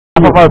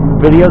half of our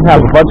videos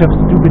have a bunch of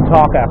stupid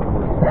talk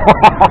afterwards.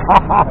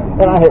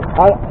 And I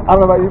don't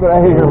know about you, but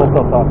I hate hearing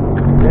myself talk.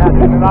 Yeah,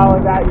 and not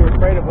only that, you're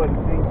afraid of what you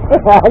think.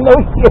 No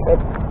shit.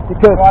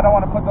 Because I don't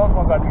want to put those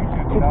ones on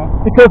YouTube, you know?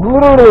 Because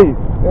literally,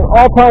 at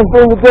all times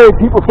during the day,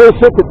 people say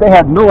shit that they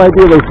have no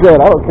idea they said.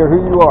 I don't care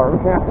who you are.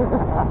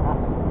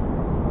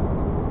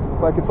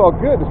 Like, it's all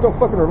good. Just don't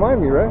fucking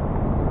remind me, right?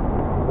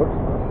 Whoops.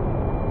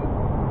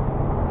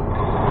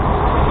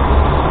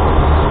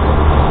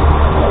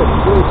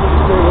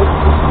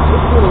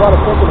 Let's do a lot of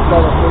thinking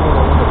about it.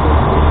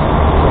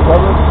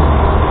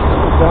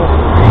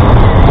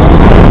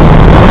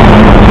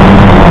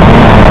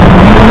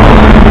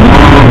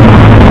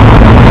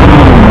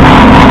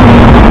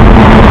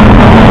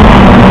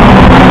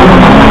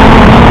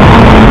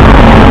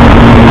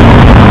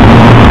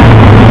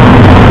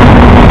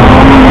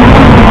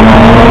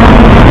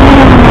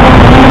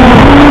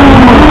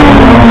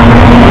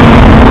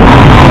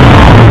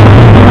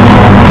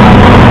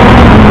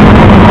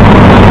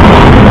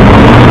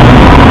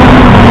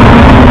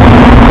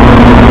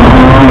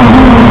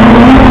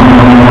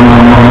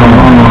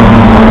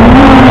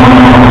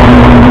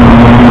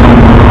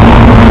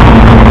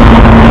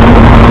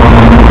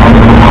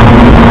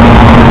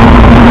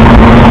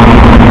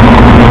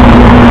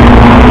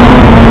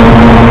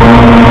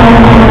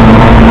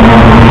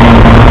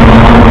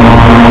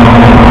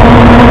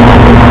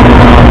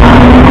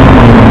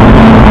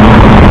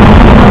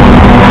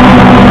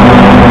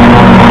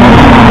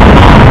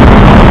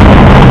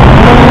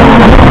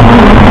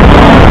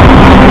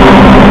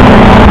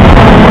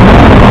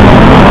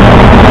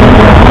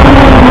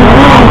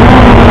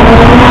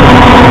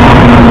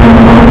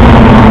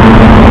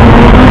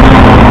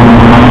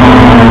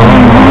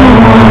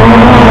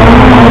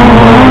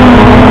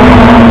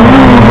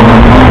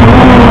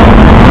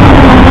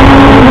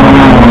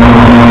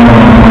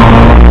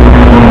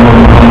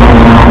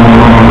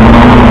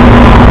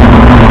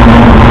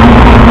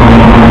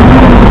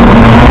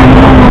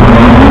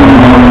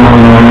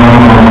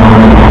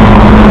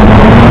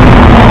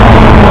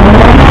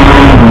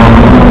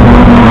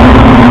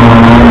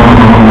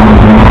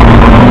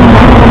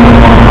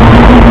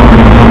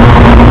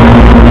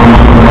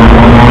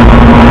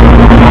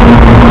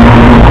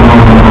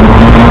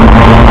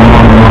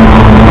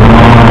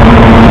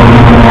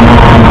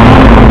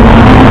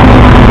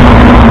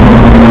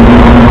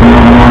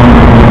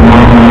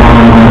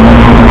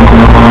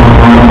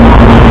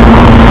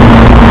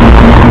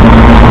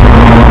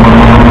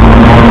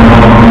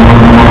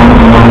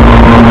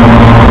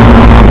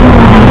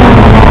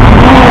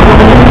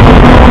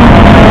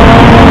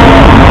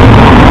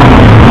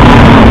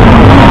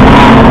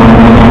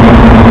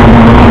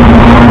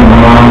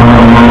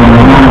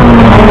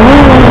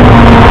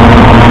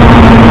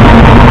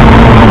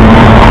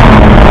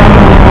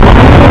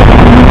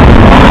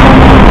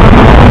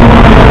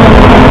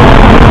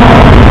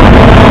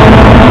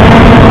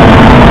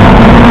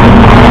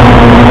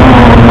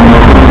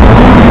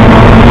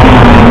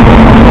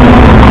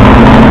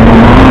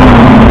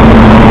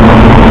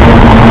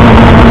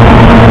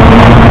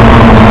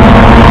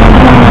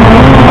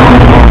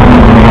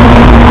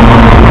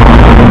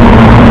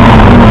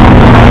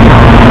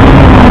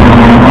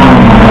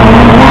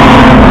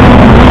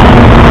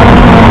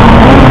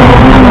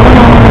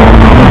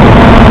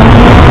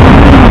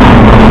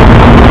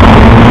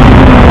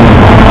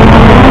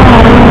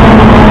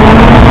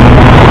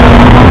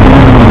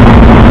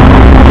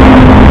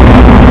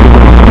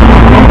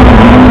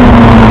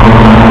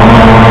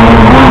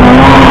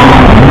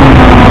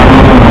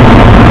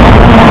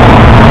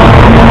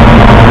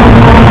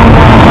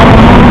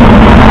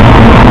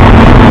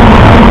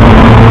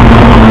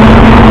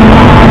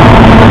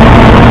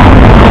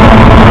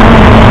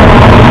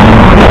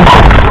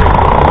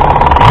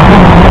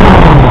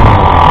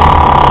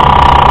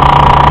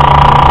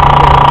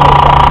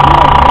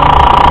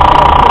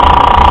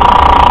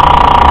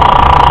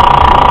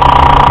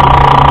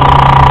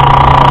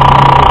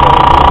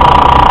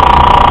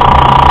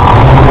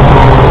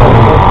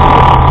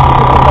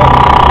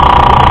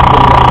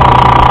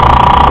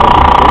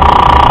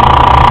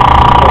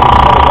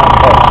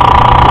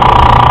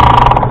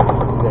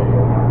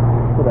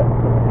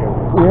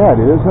 Yeah,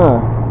 it is,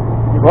 huh?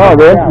 Wow,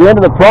 the end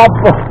of the prop,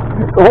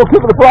 the whole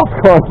tip of the prop's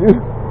gone,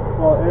 dude.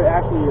 Well,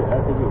 actually, I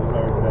think it was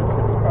there.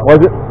 Was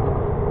it?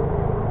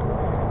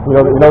 You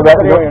know that?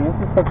 Anyway, this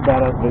is such a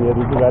badass video.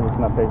 These guys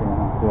are not taking it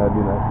home. Yeah, it'd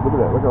be nice. Look at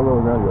that. Look how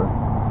low down you are.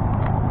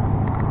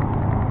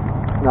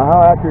 Now, how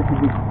accurate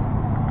could you...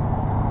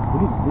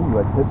 You can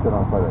like hit it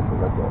on fire like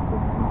that.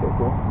 Okay,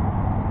 cool.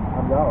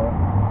 I'm down with it.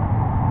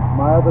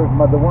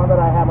 The one that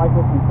I had like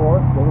this before,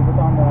 the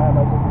Rubicon that I had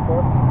like this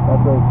before, that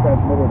was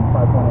transmitted in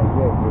 5.8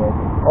 gigs.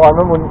 Oh, I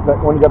remember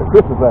when you got it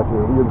Christmas last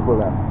year, the year before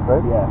that,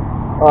 right? Yeah.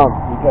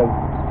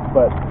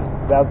 But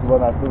that's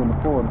when I flew in the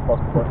pool and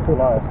fucked the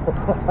live.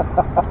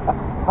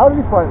 How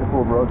did you fly in the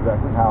pool, bro,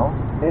 exactly? How?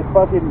 It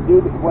fucking,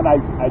 dude, when I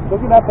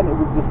took it up and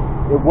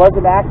it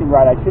wasn't acting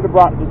right. I should have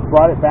brought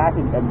it back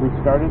and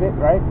restarted it,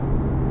 right?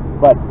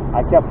 But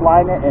I kept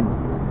flying it and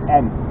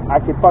I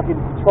could fucking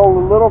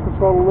control a little.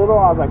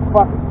 I was like,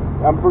 fuck it.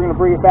 I'm gonna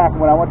bring it back. And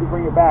when I went to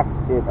bring it back,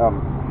 it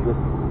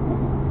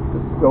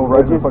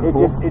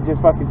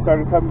just fucking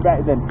started coming back.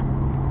 And then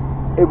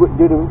it was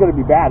gonna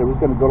be bad. It was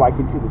gonna go like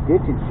into the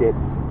ditch and shit.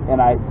 And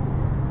I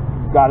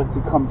got it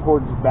to come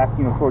towards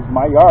towards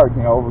my yard,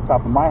 over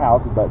top of my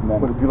house. But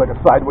then would it do like a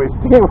sideways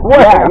thing?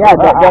 yeah.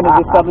 Then it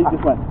just suddenly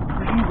just went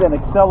and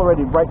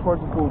accelerated right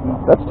towards the pool. Dude.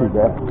 That's too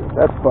bad.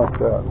 That's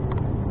fucked up.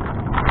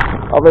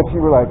 I'll bet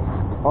you were like,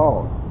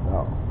 oh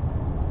no.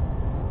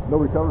 No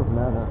recovery from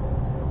that, huh?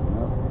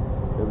 No.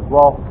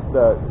 Well,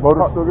 the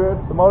Motor's still good?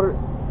 The motor,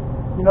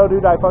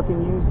 dude, I fucking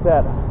used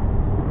that.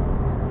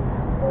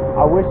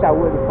 I wish I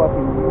would have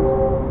fucking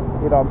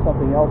used it on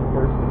something else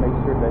first to make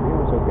sure that it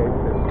was okay,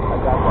 because I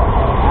got that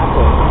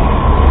Apple.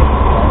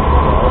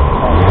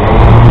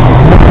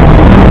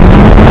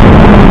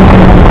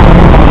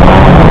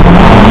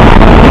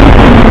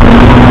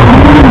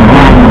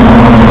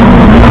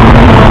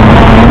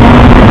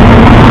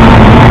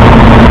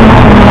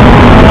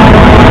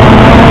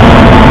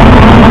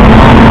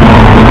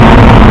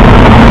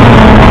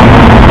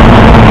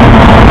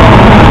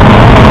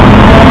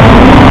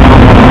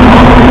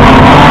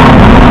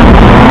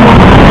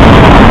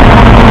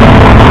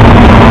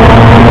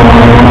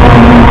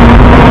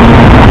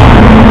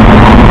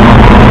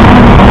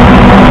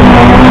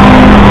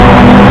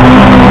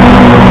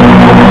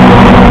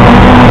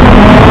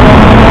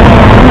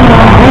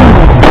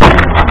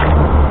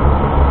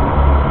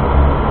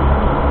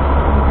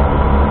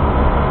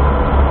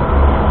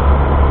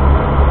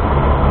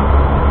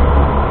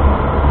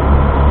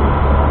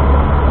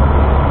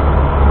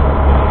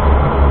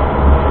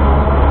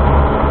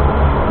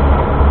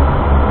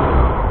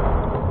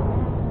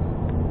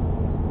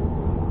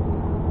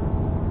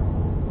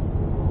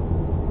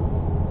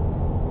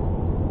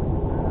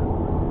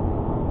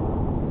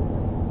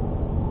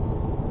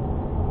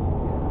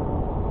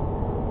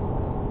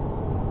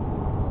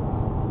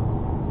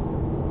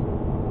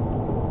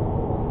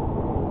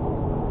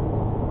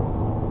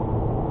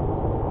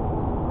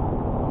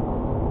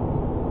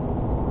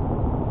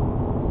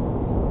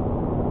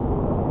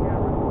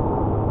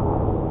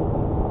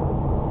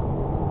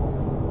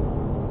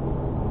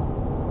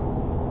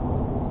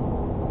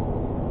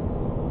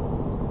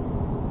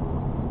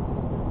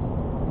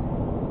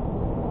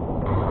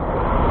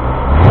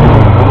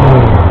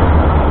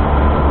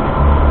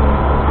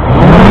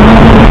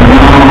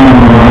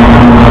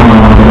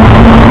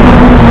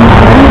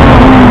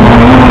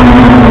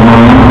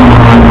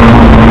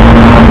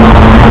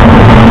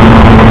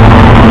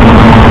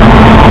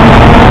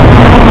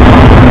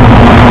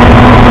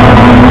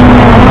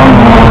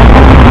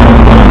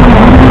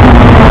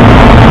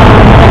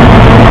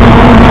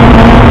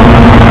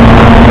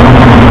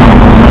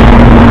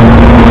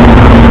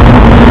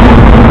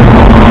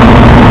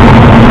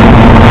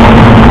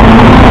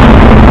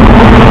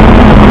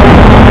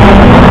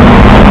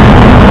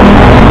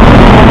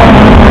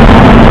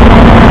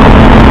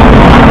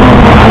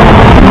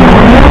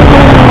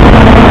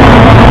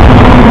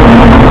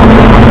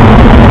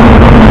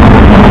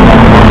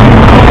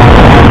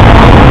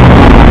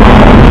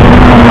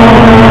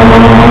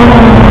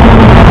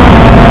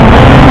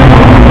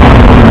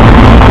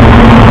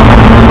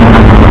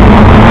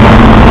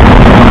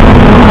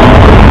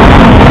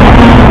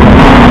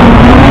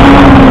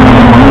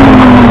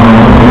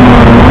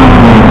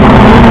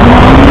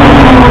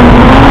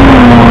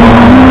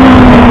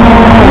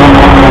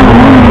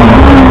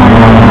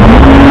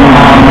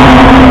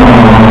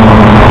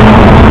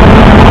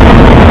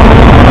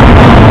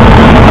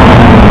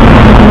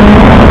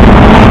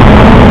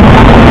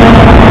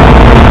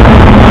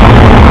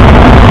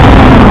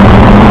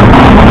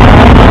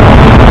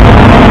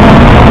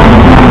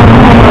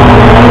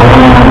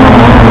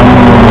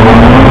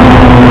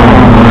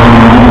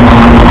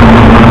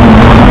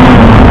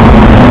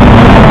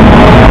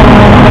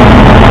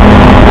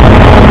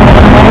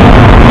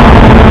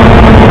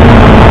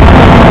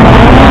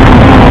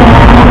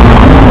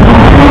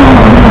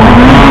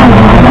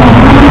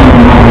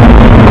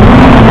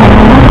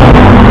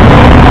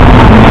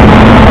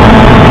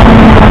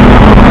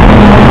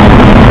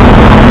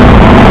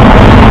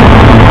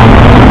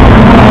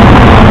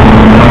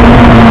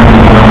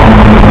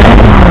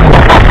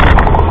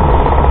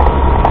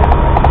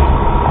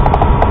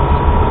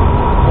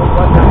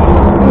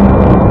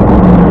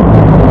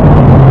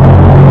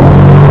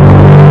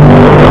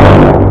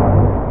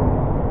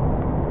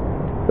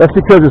 That's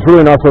because it's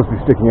really not supposed to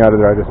be sticking out of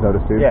there, I just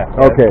noticed, dude. Yeah.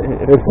 Okay.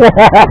 It's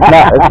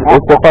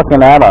a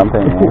fucking add-on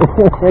thing.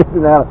 It's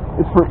an add-on.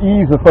 It's for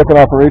ease of fucking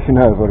operation,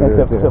 that's what it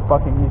is. It's a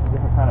fucking use a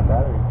different kind of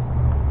battery.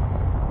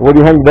 What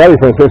do you hang the battery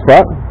from? Same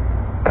spot?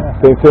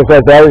 Yeah. Same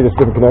size battery,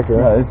 just different connector.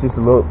 Yeah, it's just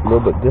a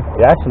little bit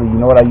different. Actually, you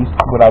know what I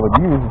would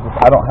use is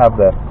just, I don't have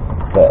the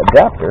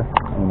adapter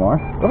anymore.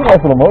 Those are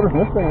nice little motors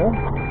in this thing,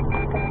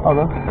 yeah? Oh,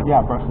 those?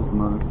 Yeah, brushless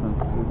motors.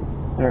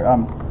 They're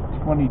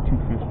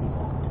 2250.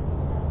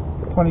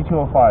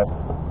 2205.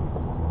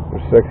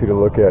 They're sexy to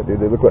look at, dude.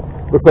 They look like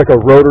Looks like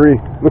a rotary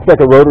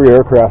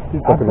aircraft.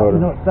 Fucking motor.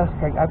 You know, it sucks.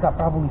 Like, I've got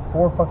probably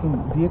 4 fucking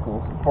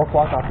vehicles, 4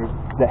 quadcopters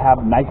that have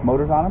nice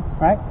motors on them,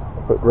 right?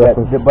 But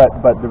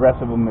But the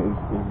rest of them is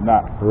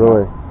not.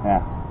 really.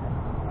 Yeah.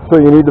 So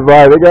you need to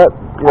buy. They got.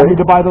 I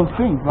need to buy those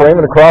things. Frame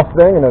and a cross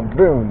thing and a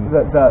boom.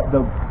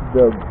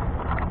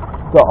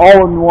 The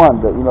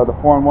all-in-one, the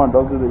 4-in-1.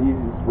 Those are the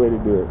easiest way to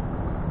do it.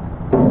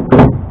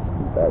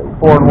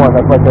 4-in-1.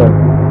 That's like a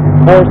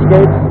 4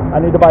 escapes. I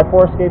need to buy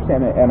 4 escapes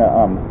and a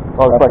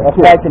it's like a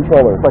flight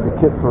controller. It's like a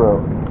kit for a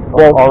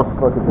Well, ARF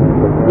fucking thing.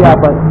 Yeah,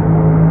 but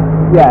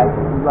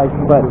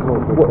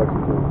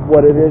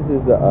what it is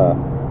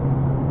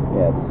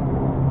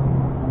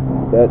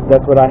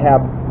that's what I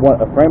have.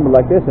 A frame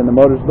like this, and the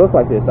motors look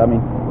like this. I mean,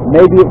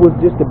 maybe it was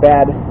just a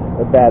bad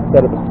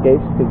set of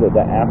escapes because of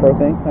the Afro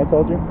thing I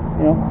told you.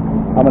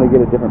 I'm gonna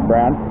get a different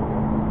brand.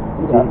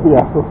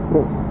 Yeah.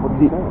 What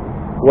are you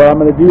saying? What I'm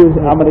gonna do is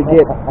I'm gonna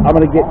get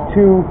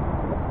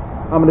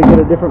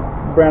a different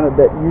brand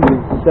that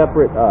uses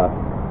separate.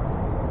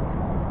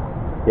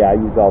 I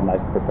use all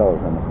nice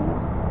propellers on this one,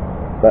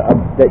 but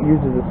that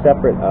uses a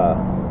separate.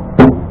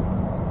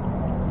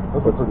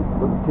 Those are pretty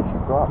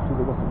kitchen crops. See,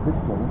 they got some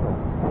kitchen in there.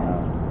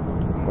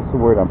 What's the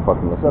word I'm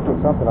fucking looking for?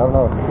 Separate something. I don't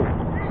know.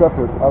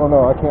 Separate. I don't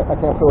know. I can't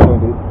fill it in,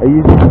 dude. I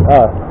use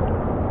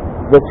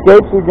the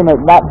escapes are gonna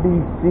not be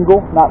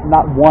single,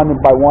 not one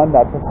by one.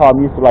 That's how I'm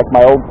used to, like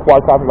my old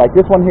quadcopter. Like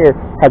this one here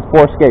has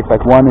 4 escapes,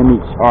 like 1 in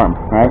each arm,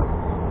 right?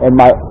 And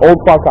my old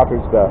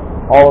quadcopters,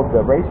 all of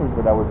the racers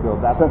that I would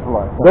build, that's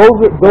Centralized. Those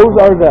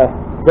are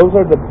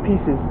the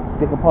pieces,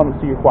 the components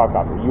to your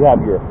quadcopter. You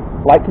have your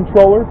flight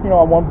controller,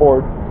 on one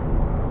board.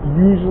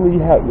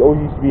 Usually,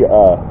 always used to be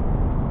a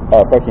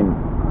fucking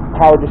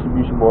power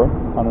distribution board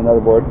on another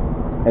board,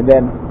 and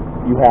then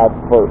you have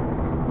for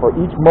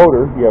each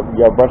motor, you have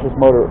brushless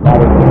motor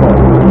mounted on the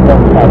arm.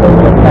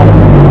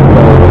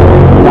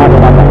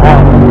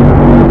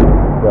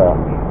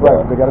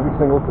 Right, they got to be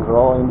single because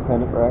they're all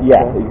independent, right?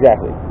 Yeah,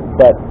 exactly.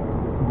 But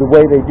the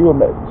way they do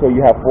them, so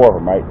you have 4 of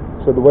them, right?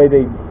 So the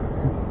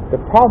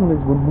problem is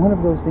when one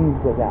of those things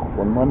goes out,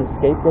 when one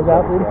escape goes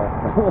out,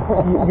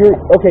 you're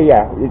okay.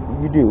 Yeah,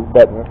 you do.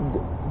 But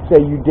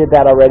say you did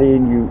that already,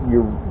 and you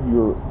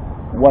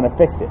want to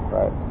fix it,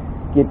 right?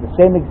 Get the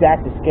same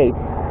exact escape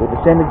with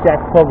the same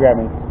exact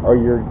programming, or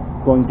you're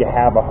going to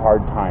have a hard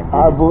time.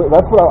 I believe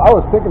that's what I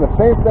was thinking. The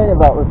same thing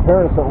about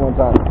repairing something one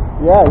time.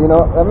 Yeah,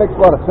 that makes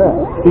a lot of sense.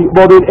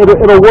 Well,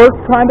 it'll work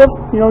kind of.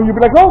 You'll be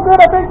like, oh, good,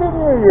 I fixed it.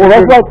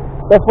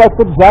 That's like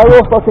the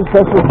gyro fucking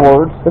sensor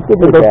boards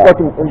in those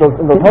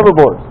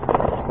hoverboards.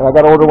 And I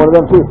got to order one of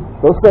them too.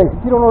 Those things, if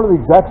you don't order the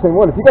exact same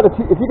one, if you got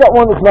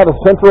one that's not a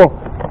central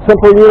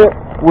unit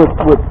with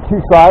 2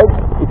 sides,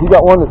 if you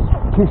got one that's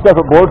 2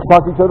 separate boards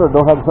talk to each other or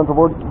don't have the central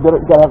board, you got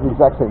to have the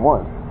exact same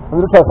one. I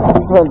mean, they're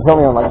trying to tell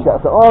me on like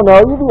chat. Oh no,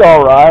 you'll be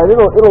all right.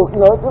 It'll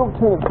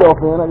tune itself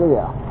in. I go,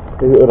 yeah.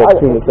 It'll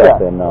tune itself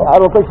in. No, I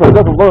don't think so. It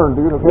doesn't learn,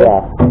 dude. Okay?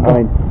 Yeah,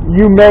 I mean,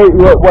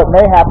 what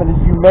may happen is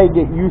you may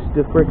get used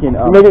to freaking.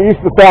 You may get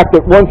used to the fact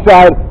that one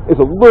side is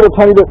a little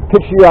tiny bit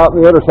pitchy out, and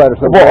the other side or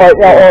something.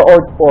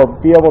 Or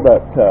be able to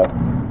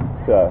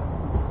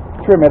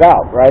trim it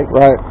out, right?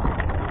 Right.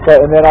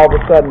 But and then all of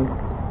a sudden,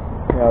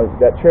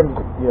 that trim,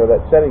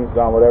 that setting's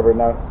gone, whatever.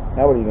 Now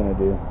what are you gonna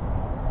do?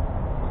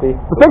 See?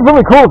 The thing's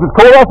really cool. If it's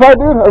cold outside,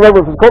 dude. I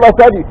remember if it's cold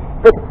outside, you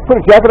put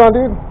a jacket on,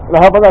 dude, and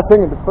I hop on that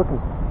thing and just fucking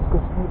go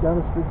straight down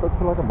the street for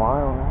like a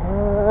mile.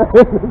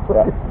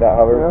 that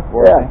hover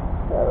board thing?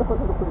 Yeah, that's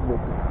pretty good.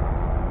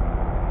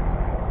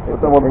 But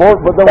then when one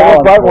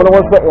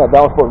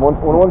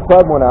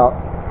side went out,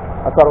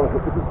 I thought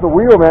if it's the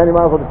wheel, man, you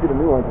might as well just get a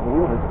new one because the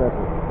wheel's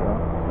expensive.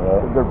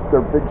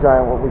 They're big,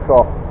 giant, what we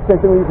call. Same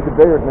thing we use with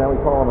conveyors, man. We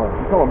call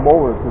them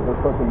molars because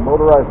they're fucking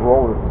motorized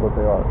rollers is what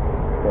they are.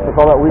 Yeah. That's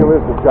all that wheel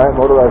is, a giant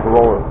motorized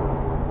roller.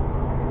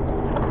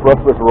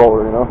 Brushless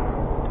roller,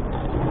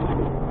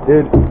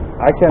 Dude,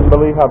 I can't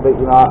believe how big,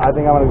 I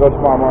think I'm going to go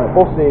tomorrow morning.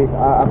 We'll see.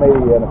 I may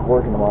end up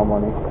working tomorrow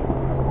morning.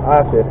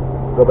 I have to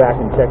go back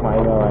and check my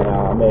email right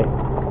now. I may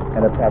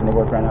end up having to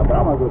work right now, but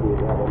I'm going to go do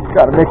it. You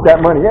got to make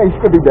that money. Yeah, you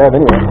should be dead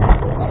anyway.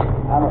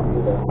 I don't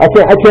do that. I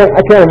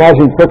can't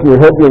imagine fucking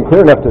your head being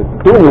clear enough to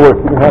do any work.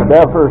 You can have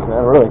dad first,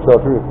 man. Really, tell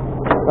the truth.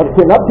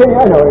 Not kidding,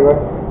 I know anyway.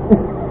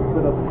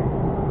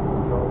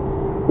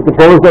 The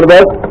controller's got a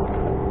bed?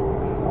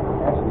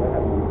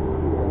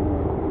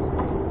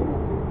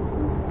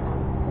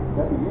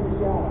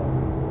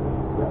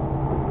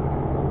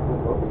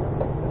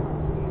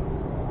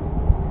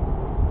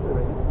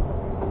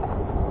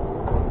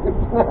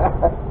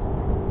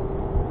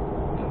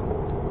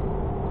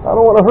 I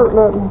don't want to hurt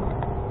nothing.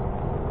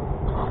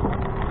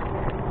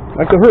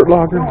 Like a hurt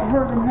locker. Don't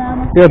hurt him,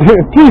 Hammer. Yeah,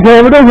 please,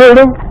 Hammer, don't hurt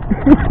him.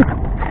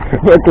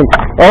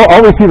 I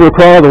always see the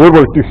crowd, the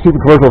woodwork do stupid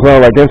commercials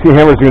now, like MC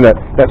Hammer's doing that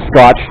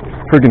Scotch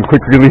friggin'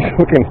 quick release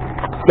looking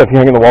stuff you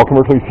hang in the wall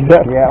commercial. You see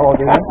that? Yeah, well,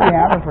 dude, MC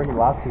Hammer freaking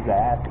lost his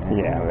ass, man.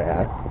 Yeah,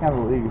 man. I can't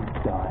believe he's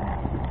still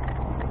ass.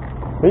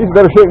 He's in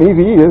better shape than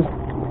Easy is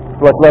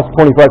for like the last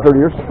 25, 30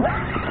 years.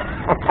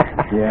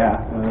 Yeah.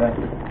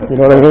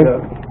 You know what I mean?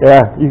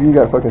 Yeah, Easy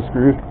got fucking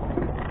screwed.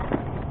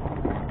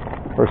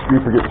 Or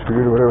screw for getting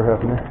screwed or whatever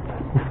happened there.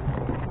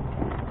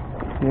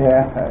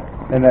 Yeah,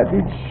 and that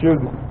dude Suge.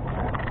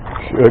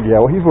 Should, yeah,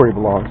 well, he's where he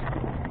belongs.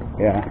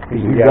 Yeah, He's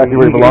exactly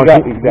where he belongs.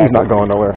 He's not going nowhere.